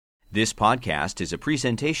This podcast is a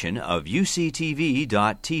presentation of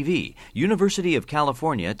UCTV.tv, University of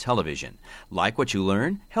California Television. Like what you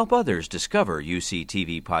learn? Help others discover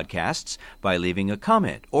UCTV podcasts by leaving a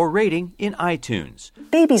comment or rating in iTunes.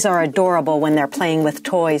 Babies are adorable when they're playing with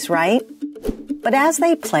toys, right? But as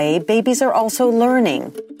they play, babies are also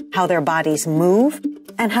learning how their bodies move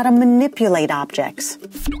and how to manipulate objects.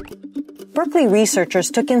 Berkeley researchers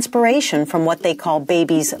took inspiration from what they call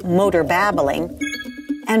babies' motor babbling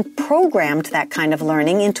and programmed that kind of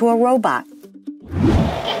learning into a robot.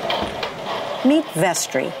 Meet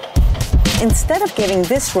Vestri. Instead of giving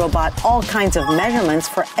this robot all kinds of measurements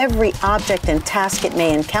for every object and task it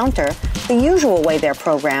may encounter, the usual way they're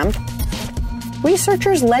programmed,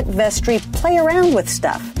 researchers let Vestri play around with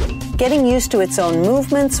stuff, getting used to its own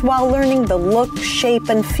movements while learning the look, shape,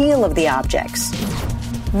 and feel of the objects.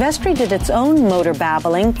 Vestri did its own motor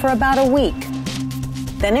babbling for about a week.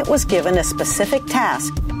 Then it was given a specific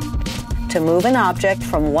task to move an object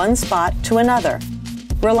from one spot to another.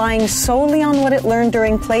 Relying solely on what it learned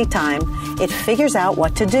during playtime, it figures out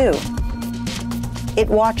what to do. It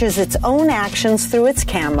watches its own actions through its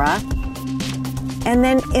camera and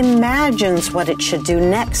then imagines what it should do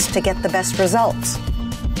next to get the best results.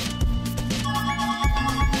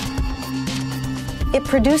 It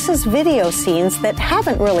produces video scenes that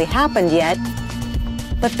haven't really happened yet,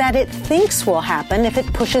 but that it thinks will happen if it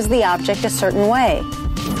pushes the object a certain way,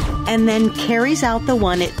 and then carries out the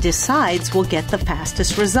one it decides will get the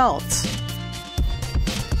fastest results.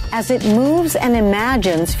 As it moves and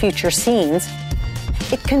imagines future scenes,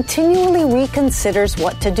 it continually reconsiders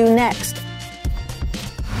what to do next.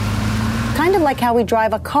 Kind of like how we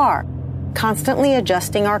drive a car, constantly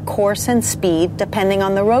adjusting our course and speed depending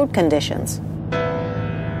on the road conditions.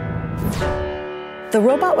 The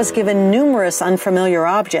robot was given numerous unfamiliar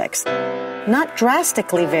objects, not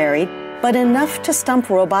drastically varied, but enough to stump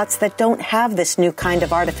robots that don't have this new kind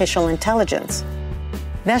of artificial intelligence.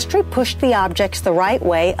 Vestri pushed the objects the right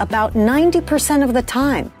way about 90% of the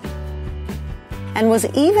time, and was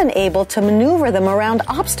even able to maneuver them around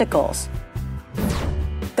obstacles.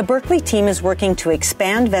 The Berkeley team is working to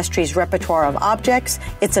expand Vestri's repertoire of objects,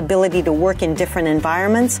 its ability to work in different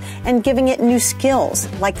environments, and giving it new skills,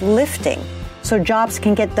 like lifting, so jobs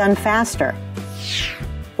can get done faster.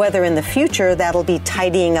 Whether in the future that'll be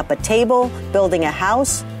tidying up a table, building a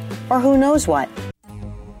house, or who knows what.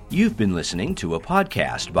 You've been listening to a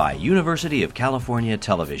podcast by University of California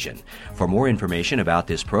Television. For more information about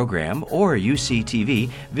this program or UCTV,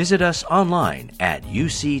 visit us online at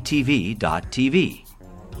uctv.tv.